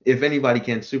it. If anybody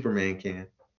can, Superman can.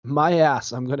 My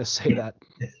ass, I'm going to say that.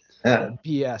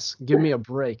 BS. Give me a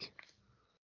break.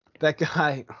 That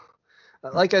guy,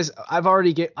 like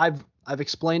I've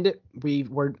explained it.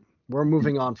 We're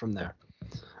moving on from there.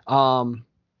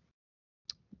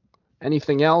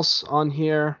 Anything else on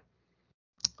here?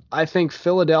 I think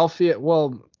Philadelphia.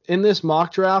 Well, in this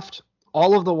mock draft,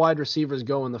 all of the wide receivers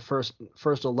go in the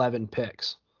first 11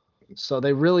 picks, so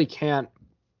they really can't.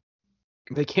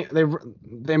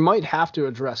 They might have to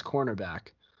address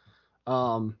cornerback.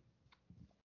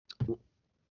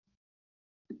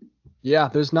 Yeah,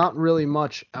 there's not really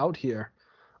much out here.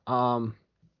 I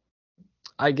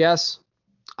guess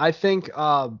I think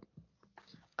I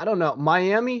don't know.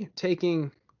 Miami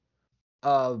taking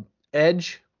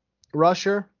edge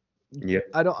rusher. Yeah.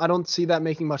 I don't see that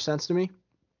making much sense to me.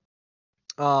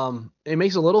 It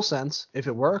makes a little sense if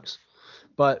it works,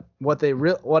 but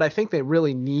what I think they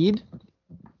really need,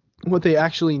 what they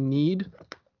actually need,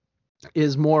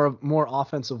 is more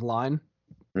offensive line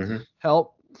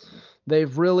help.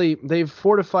 They've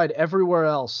fortified everywhere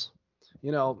else.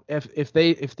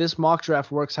 If this mock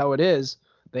draft works how it is,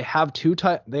 They have two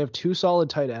solid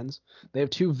tight ends. They have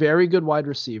two very good wide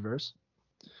receivers,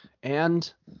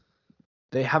 and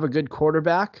they have a good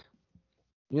quarterback.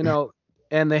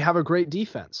 And they have a great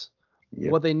defense.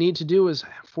 Yeah. What they need to do is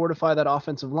fortify that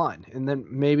offensive line, and then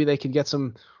maybe they could get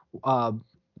some some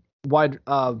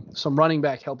running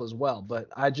back help as well. But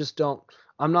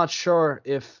I'm not sure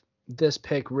if this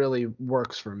pick really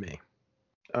works for me.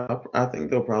 I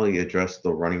think they'll probably address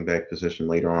the running back position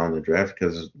later on in the draft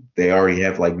because they already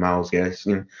have like Myles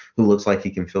Gaskin, who looks like he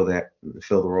can fill the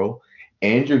role.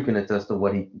 Andrew can attest to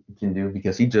what he can do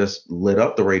because he just lit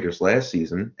up the Raiders last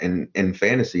season and in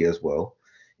fantasy as well,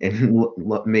 and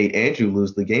made Andrew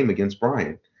lose the game against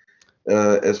Brian.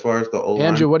 As far as the O-line,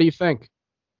 Andrew, what do you think?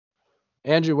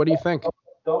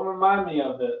 Don't remind me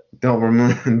of it. Don't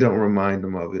remind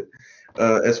him of it.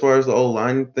 As far as the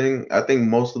O-line thing, I think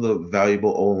most of the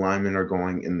valuable O-linemen are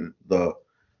going in the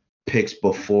picks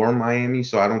before Miami,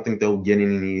 so I don't think they'll get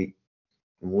any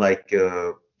like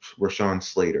Rashawn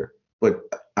Slater. But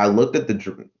I looked at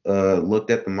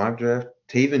the mock draft.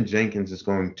 Taven Jenkins is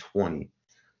going 20.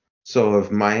 So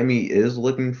if Miami is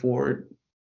looking for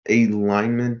a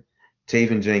lineman,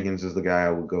 Taven Jenkins is the guy I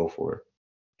would go for.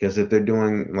 Because if they're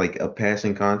doing like a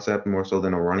passing concept more so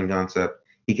than a running concept,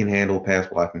 he can handle pass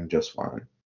blocking just fine.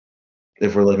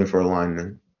 If we're looking for a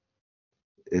lineman.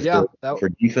 For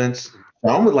defense,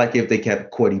 Sean would like it if they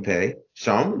kept Kwity Paye.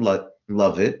 Sean would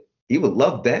love it. He would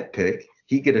love that pick.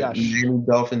 He could have Miami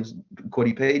Dolphins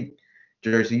Kwity Paye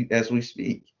jersey as we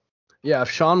speak. Yeah, if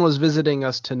Sean was visiting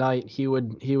us tonight, he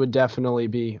would definitely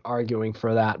be arguing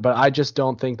for that. But I just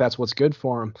don't think that's what's good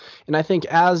for him. And I think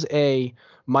as a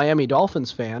Miami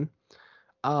Dolphins fan,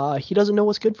 he doesn't know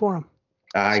what's good for him.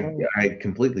 I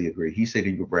completely agree. He said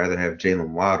he would rather have Jalen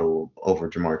Waddle over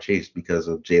Jamar Chase because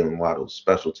of Jalen Waddle's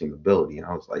special team ability. And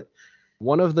I was like,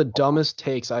 one of the dumbest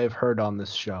takes I have heard on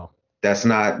this show. It's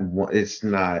not, but it's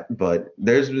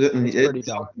pretty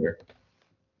dumb.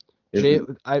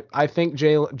 I think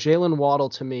Jalen Waddle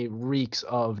to me reeks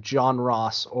of John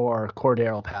Ross or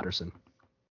Cordero Patterson.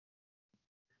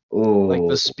 Oh, like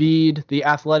the speed, the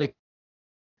athletic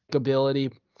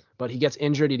ability, but he gets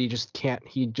injured and he just can't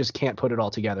put it all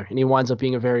together, and he winds up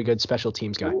being a very good special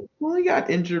teams guy. Well, he got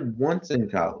injured once in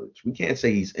college. We can't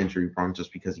say he's injury prone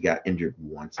just because he got injured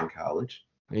once in college.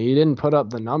 He didn't put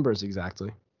up the numbers exactly.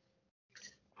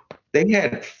 They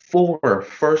had 4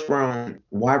 first-round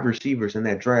wide receivers in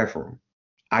that draft room.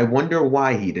 I wonder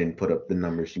why he didn't put up the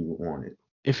numbers he wanted.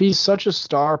 If he's such a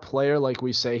star player like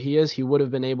we say he is, he would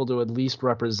have been able to at least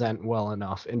represent well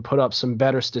enough and put up some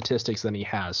better statistics than he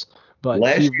has. But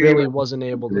he really wasn't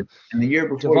able to. And the year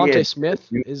before,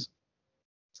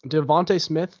 Devontae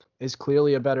Smith is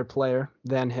clearly a better player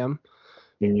than him.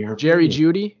 Jerry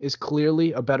Jeudy is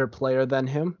clearly a better player than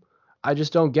him. I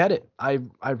just don't get it. I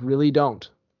really don't.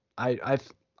 I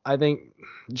think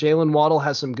Jalen Waddle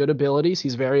has some good abilities.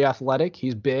 He's very athletic.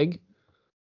 He's big.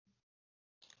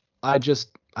 I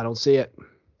don't see it.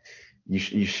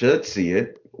 You should see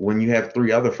it when you have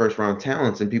 3 other first-round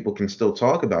talents and people can still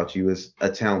talk about you as a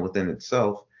talent within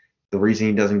itself. The reason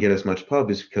he doesn't get as much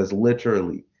pub is because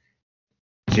literally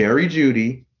Jerry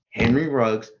Jeudy, Henry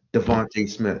Ruggs, Devontae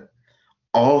Smith,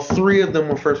 all 3 of them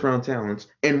were first-round talents,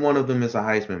 and one of them is a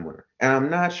Heisman winner. And I'm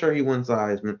not sure he wins the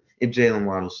Heisman if Jalen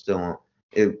Waddle still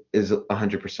is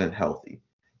 100% healthy.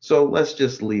 So let's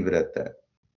just leave it at that.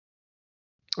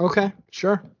 Okay,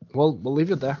 sure. We'll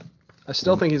leave it there. I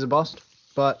still think he's a bust,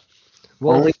 but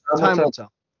time will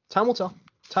tell. Time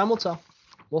will tell.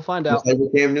 We'll find out. Just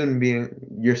like Cam Newton being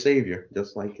your savior.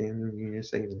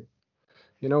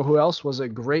 You know who else was a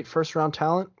great first-round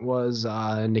talent was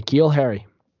N'Keal Harry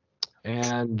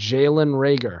and Jalen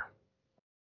Reagor.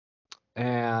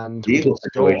 And we can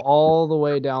go all the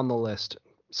way down the list.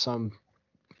 Some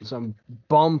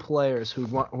bum players who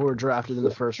were drafted in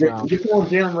the first round. You call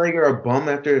Jalen Reagor a bum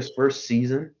after his first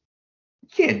season? You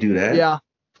can't do that. Yeah.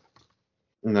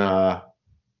 Nah.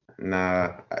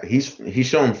 He's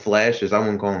showing flashes. I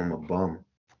wouldn't call him a bum.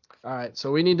 All right,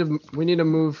 so we need to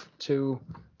move to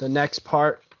the next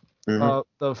part, the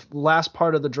last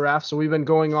part of the draft. So we've been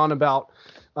going on about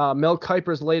Mel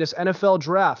Kiper's latest NFL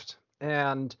draft,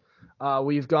 and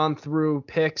we've gone through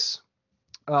picks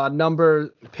 1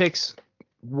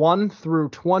 through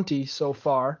 20 so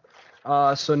far.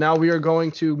 So now we are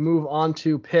going to move on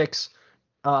to picks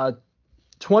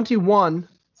 21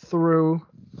 through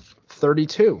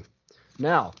 32.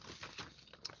 Now,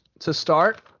 to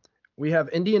start, we have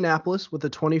Indianapolis with the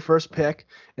 21st pick,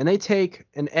 and they take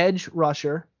an edge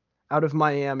rusher out of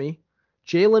Miami,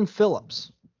 Jalen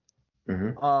Phillips.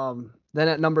 Mm-hmm. Then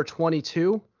at number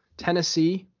 22,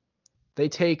 Tennessee, they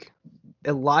take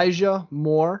Elijah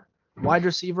Moore wide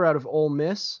receiver out of Ole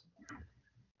Miss.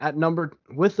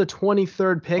 With the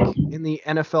 23rd pick in the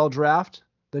NFL draft,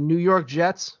 the New York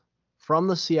Jets from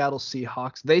the Seattle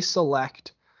Seahawks, they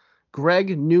select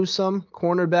Greg Newsome,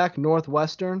 cornerback,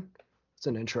 Northwestern. It's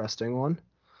an interesting one.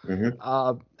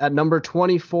 At number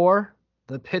 24,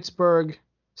 the Pittsburgh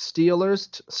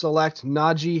Steelers select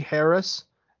Najee Harris,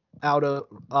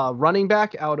 running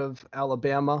back out of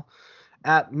Alabama.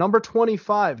 At number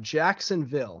 25,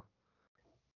 Jacksonville,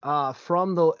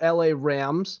 from the LA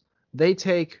Rams, they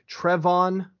take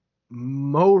Trevon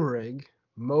Moehrig.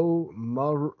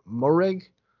 Moehrig?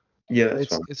 Yeah,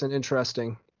 it's an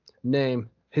interesting name.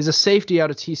 He's a safety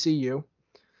out of TCU.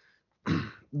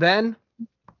 Then,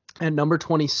 at number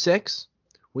 26,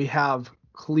 we have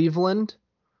Cleveland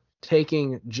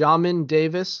taking Jamin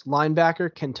Davis,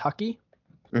 linebacker, Kentucky.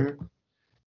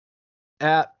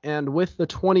 And with the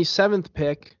 27th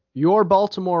pick, your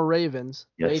Baltimore Ravens,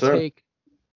 take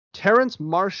Terrence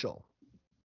Marshall.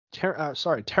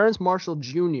 Terrence Marshall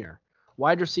Jr.,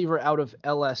 wide receiver out of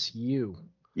LSU.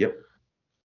 Yep.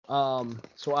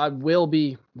 So I will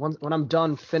be when I'm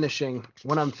done with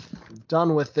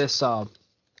this,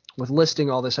 with listing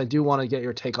all this, I do want to get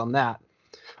your take on that.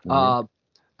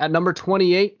 At number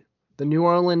 28, the New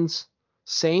Orleans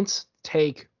Saints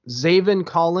take Zaven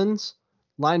Collins,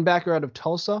 linebacker out of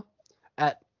Tulsa.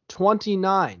 At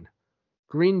 29,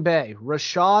 Green Bay,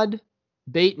 Rashad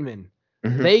Bateman.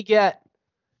 They get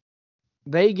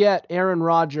Aaron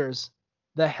Rodgers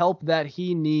the help that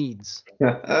he needs.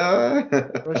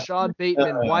 Rashad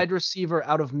Bateman, wide receiver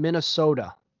out of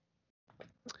Minnesota.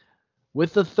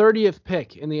 With the 30th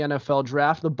pick in the NFL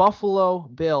draft, the Buffalo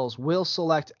Bills will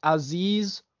select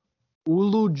Aziz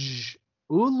Ulujari,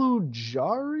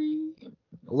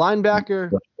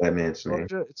 linebacker. That man's name.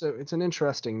 It's an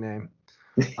interesting name.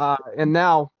 And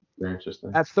now,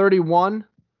 at 31,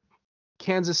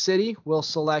 Kansas City will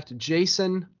select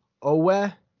Jason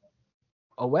Owe,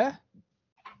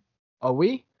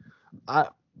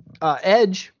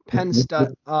 edge,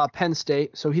 Penn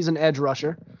State. So he's an edge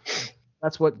rusher.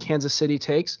 That's what Kansas City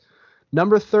takes.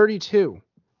 Number 32,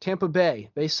 Tampa Bay.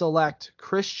 They select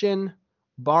Christian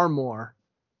Barmore,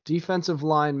 defensive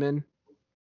lineman,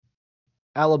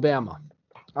 Alabama.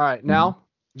 All right, now,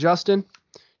 Justin,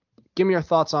 give me your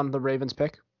thoughts on the Ravens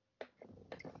pick.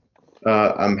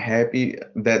 I'm happy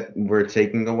that we're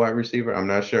taking a wide receiver. I'm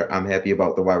not sure I'm happy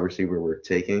about the wide receiver we're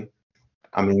taking.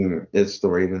 I mean, it's the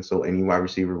Ravens, so any wide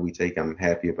receiver we take, I'm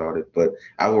happy about it. But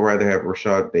I would rather have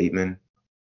Rashad Bateman,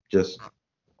 just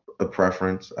a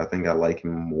preference. I think I like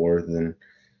him more than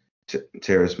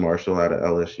Terrace Marshall out of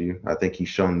LSU. I think he's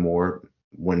shown more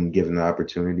when given the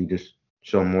opportunity to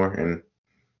show more. And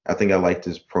I think I liked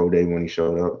his pro day when he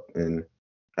showed up. And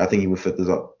I think he would fit this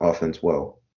offense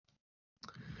well.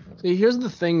 See, here's the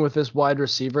thing with this wide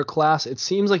receiver class. It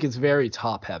seems like it's very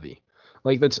top heavy.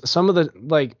 Like that's some of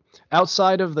the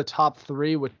outside of the top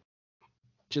three, which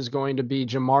is going to be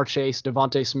Jamar Chase,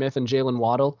 Devontae Smith, and Jalen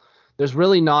Waddle. There's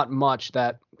really not much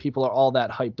that people are all that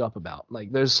hyped up about.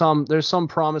 Like there's some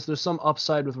promise, there's some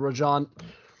upside with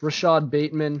Rashad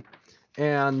Bateman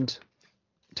and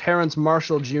Terrence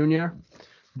Marshall Jr.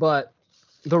 But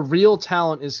the real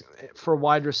talent is for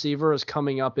wide receiver is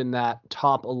coming up in that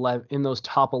top 11, in those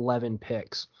top 11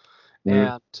 picks.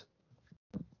 And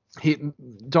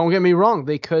don't get me wrong,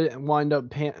 they could wind up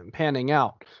panning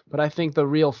out, but I think the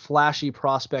real flashy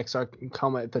prospects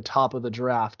come at the top of the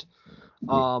draft.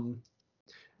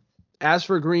 As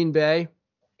for Green Bay,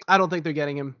 I don't think they're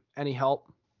getting him any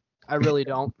help. I really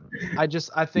don't. I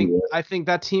think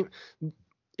that team,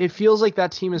 it feels like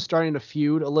that team is starting to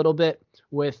feud a little bit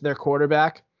with their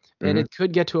quarterback, and it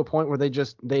could get to a point where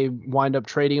they wind up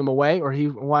trading him away or he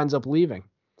winds up leaving.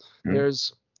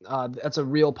 That's a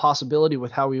real possibility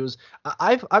with how he was.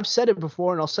 I've said it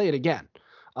before and I'll say it again.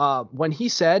 When he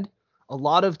said a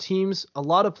lot of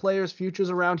players'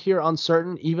 futures around here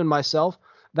uncertain, even myself,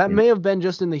 that may have been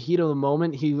just in the heat of the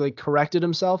moment. He corrected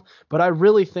himself, but I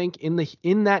really think in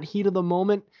that heat of the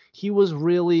moment, he was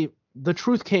really, the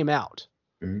truth came out.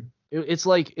 It's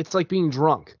like being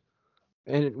drunk,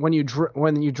 and when you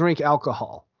drink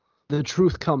alcohol, the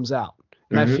truth comes out.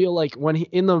 And I feel like when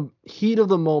in the heat of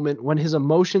the moment, when his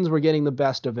emotions were getting the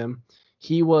best of him,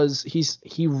 he told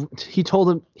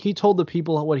the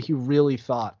people what he really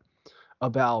thought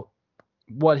about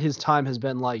what his time has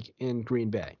been like in Green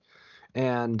Bay.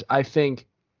 And I think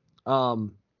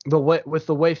with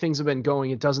the way things have been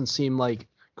going, it doesn't seem like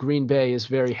Green Bay is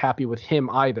very happy with him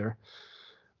either.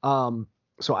 So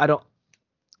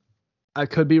I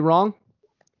could be wrong.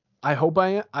 I hope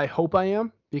I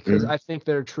am, because I think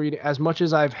they're treating, as much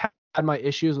as I've had my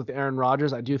issues with Aaron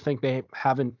Rodgers, I do think they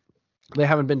haven't They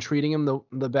haven't been treating him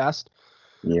the best.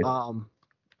 Yeah.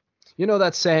 You know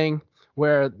that saying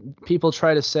where people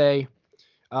try to say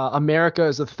America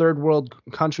is a third world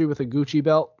country with a Gucci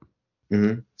belt?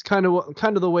 Mm-hmm. It's kind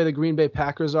of the way the Green Bay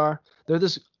Packers are. They're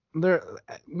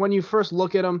when you first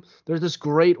look at them, they're this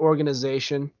great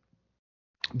organization,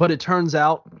 but it turns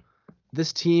out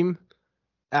this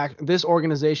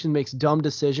organization makes dumb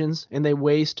decisions, and they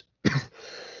waste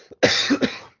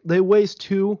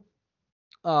two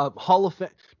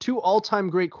two all-time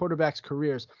great quarterbacks'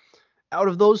 careers. Out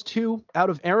of those two, out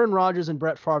of Aaron Rodgers and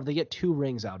Brett Favre, they get 2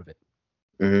 rings out of it.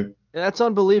 Mm-hmm. That's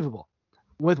unbelievable.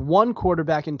 With one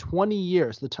quarterback in 20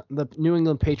 years, the New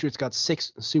England Patriots got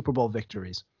 6 Super Bowl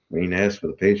victories. We ain't asked for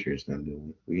the Patriots, then,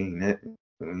 do we? We ain't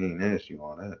asked you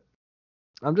all that.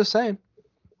 I'm just saying.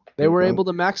 They were able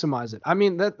to maximize it. I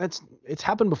mean, it's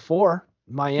happened before.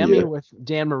 Miami with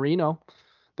Dan Marino.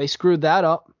 They screwed that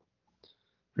up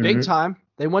big time.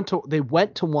 They went to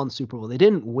 1 Super Bowl. They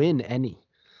didn't win any.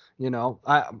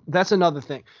 That's another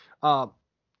thing.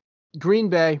 Green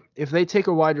Bay, if they take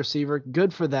a wide receiver,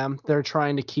 good for them. They're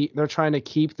trying to keep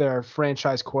their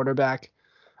franchise quarterback.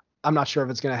 I'm not sure if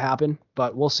it's going to happen,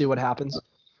 but we'll see what happens.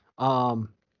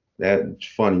 That's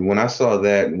funny. When I saw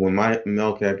that, when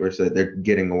Mel Kiper said they're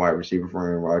getting a wide receiver for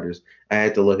Aaron Rodgers, I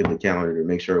had to look at the calendar to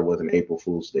make sure it wasn't April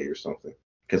Fool's Day or something,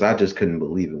 because I just couldn't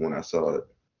believe it when I saw it.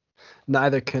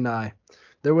 Neither can I.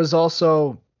 There was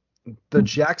also the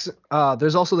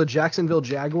Jacksonville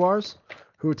Jaguars,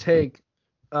 who take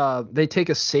a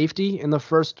safety in the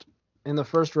first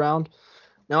round.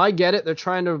 Now I get it; they're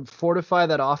trying to fortify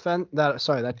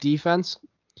that defense,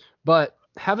 but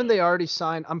haven't they already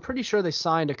signed? I'm pretty sure they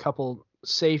signed a couple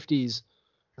safeties,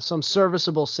 some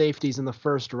serviceable safeties in the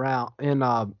first round in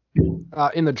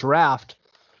the draft.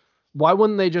 Why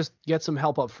wouldn't they just get some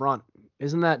help up front?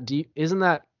 Isn't that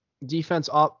defense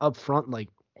up front like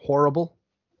horrible?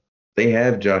 They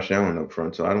have Josh Allen up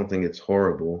front, so I don't think it's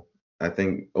horrible. I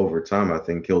think over time, I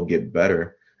think he'll get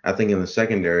better. I think in the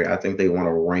secondary, I think they want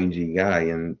a rangy guy,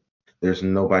 and there's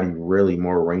nobody really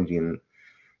more rangy in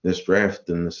this draft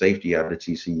than the safety out of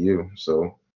TCU.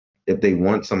 So if they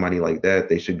want somebody like that,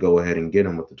 they should go ahead and get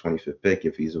him with the 25th pick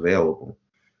if he's available.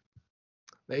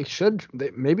 They should.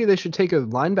 Maybe they should take a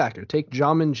linebacker. Take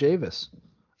Jamin Davis.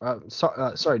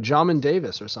 Jamin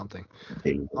Davis or something.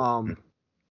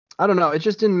 I don't know. It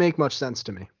just didn't make much sense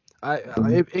to me.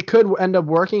 It could end up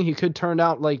working. He could turn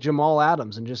out like Jamal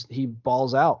Adams and he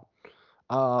balls out.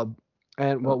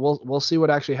 And we'll see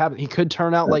what actually happens. He could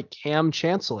turn out like Cam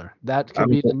Chancellor. That could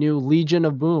be the new Legion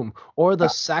of Boom or the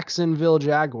Saxonville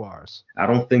Jaguars. I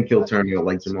don't think he'll turn out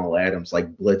like Jamal Adams,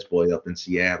 like Blitz Boy up in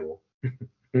Seattle.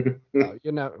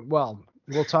 Well,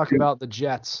 we'll talk about the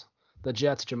Jets. The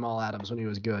Jets, Jamal Adams, when he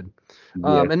was good.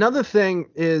 Yeah. Another thing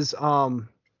is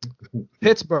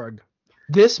Pittsburgh.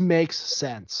 This makes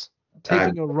sense.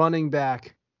 Taking a running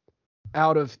back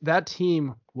out of that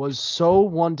team was so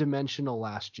one-dimensional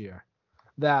last year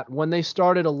that when they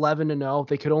started 11-0,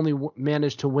 they could only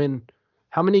manage to win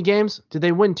how many games? Did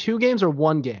they win 2 games or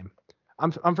 1 game?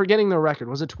 I'm forgetting their record.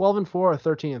 Was it 12-4 or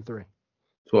 13-3?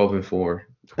 12-4.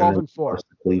 12-4.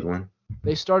 Cleveland.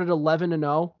 They started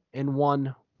 11-0 and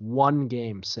won 1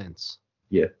 game since.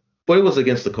 Yeah, but it was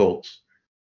against the Colts.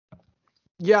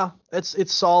 Yeah,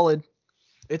 it's solid.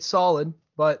 It's solid,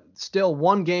 but still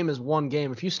 1 game is 1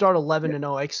 game. If you start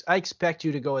 11-0, I expect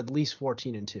you to go at least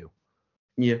 14-2.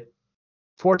 Yeah.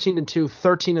 14-2,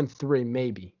 13-3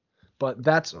 maybe. But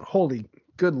that's holy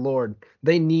good Lord.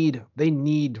 They need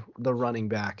the running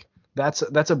back. That's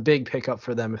a big pickup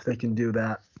for them if they can do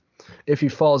that. If he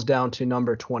falls down to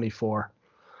number 24.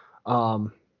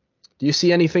 Do you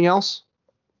see anything else?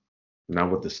 Not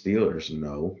with the Steelers,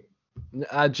 no.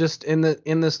 Just in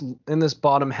this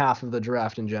bottom half of the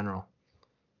draft in general.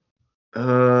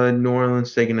 New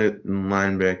Orleans taking a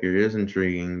linebacker is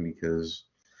intriguing because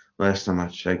last time I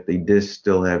checked, they did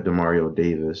still have Demario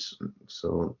Davis,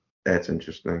 so that's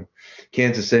interesting.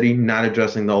 Kansas City not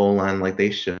addressing the O-line like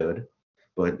they should,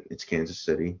 but it's Kansas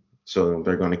City, so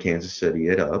they're going to Kansas City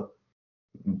it up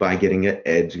by getting an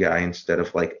edge guy instead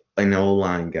of like an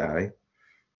O-line guy,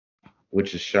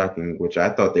 which is shocking, which I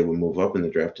thought they would move up in the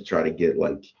draft to try to get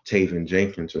like Taven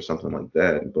Jenkins or something like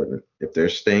that. But if they're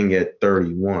staying at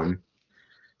 31,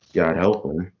 God help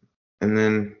them. And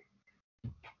then,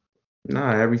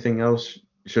 everything else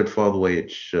should fall the way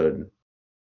it should.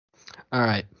 All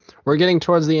right. We're getting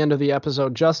towards the end of the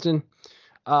episode. Justin,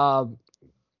 I'm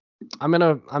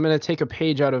gonna take a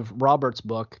page out of Robert's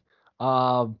book.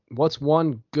 What's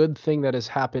one good thing that has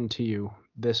happened to you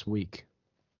this week?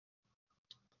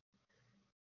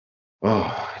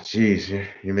 Oh, geez, you're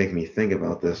making me think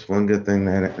about this. One good thing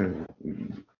that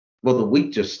Well, the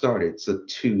week just started. It's a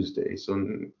Tuesday, so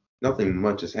nothing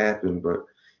much has happened. But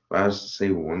if I was to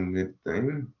say one good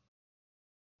thing,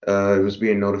 it was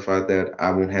being notified that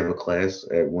I won't have a class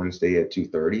at Wednesday at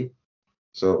 2:30.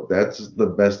 So that's the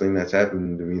best thing that's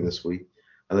happened to me this week.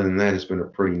 Other than that, it's been a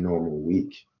pretty normal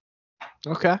week.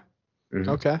 Okay. Mhm.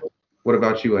 Okay. What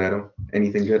about you, Adam?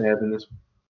 Anything good happened this week?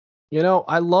 You know,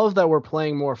 I love that we're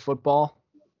playing more football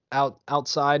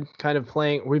outside, kind of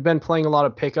playing. We've been playing a lot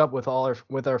of pickup with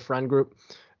our friend group.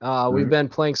 We've been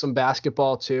playing some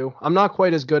basketball too. I'm not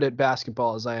quite as good at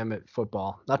basketball as I am at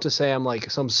football. Not to say I'm like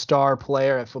some star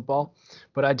player at football,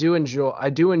 but I do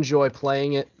enjoy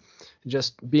playing it,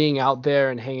 just being out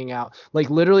there and hanging out. Like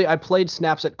literally, I played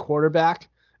snaps at quarterback,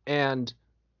 and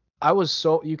I was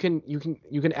so you can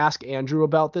ask Andrew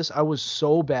about this. I was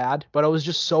so bad, but I was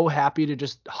just so happy to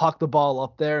just huck the ball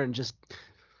up there and just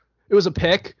it was a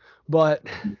pick, but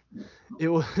it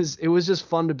was just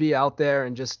fun to be out there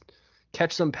and just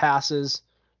catch some passes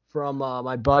from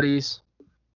my buddies.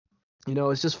 You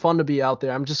know, it's just fun to be out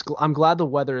there. I'm glad the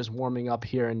weather is warming up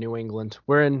here in New England.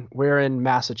 We're in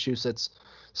Massachusetts.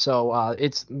 So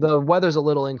the weather's a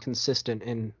little inconsistent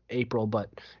in April, but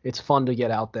it's fun to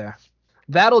get out there.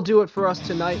 That'll do it for us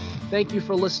tonight. Thank you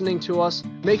for listening to us.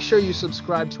 Make sure you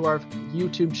subscribe to our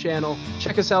YouTube channel.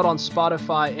 Check us out on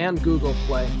Spotify and Google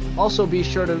Play. Also be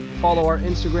sure to follow our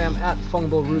Instagram at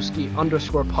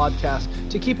Fumblerooski_podcast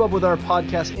to keep up with our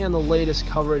podcast and the latest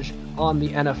coverage on the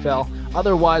NFL.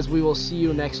 Otherwise, we will see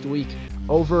you next week.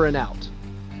 Over and out.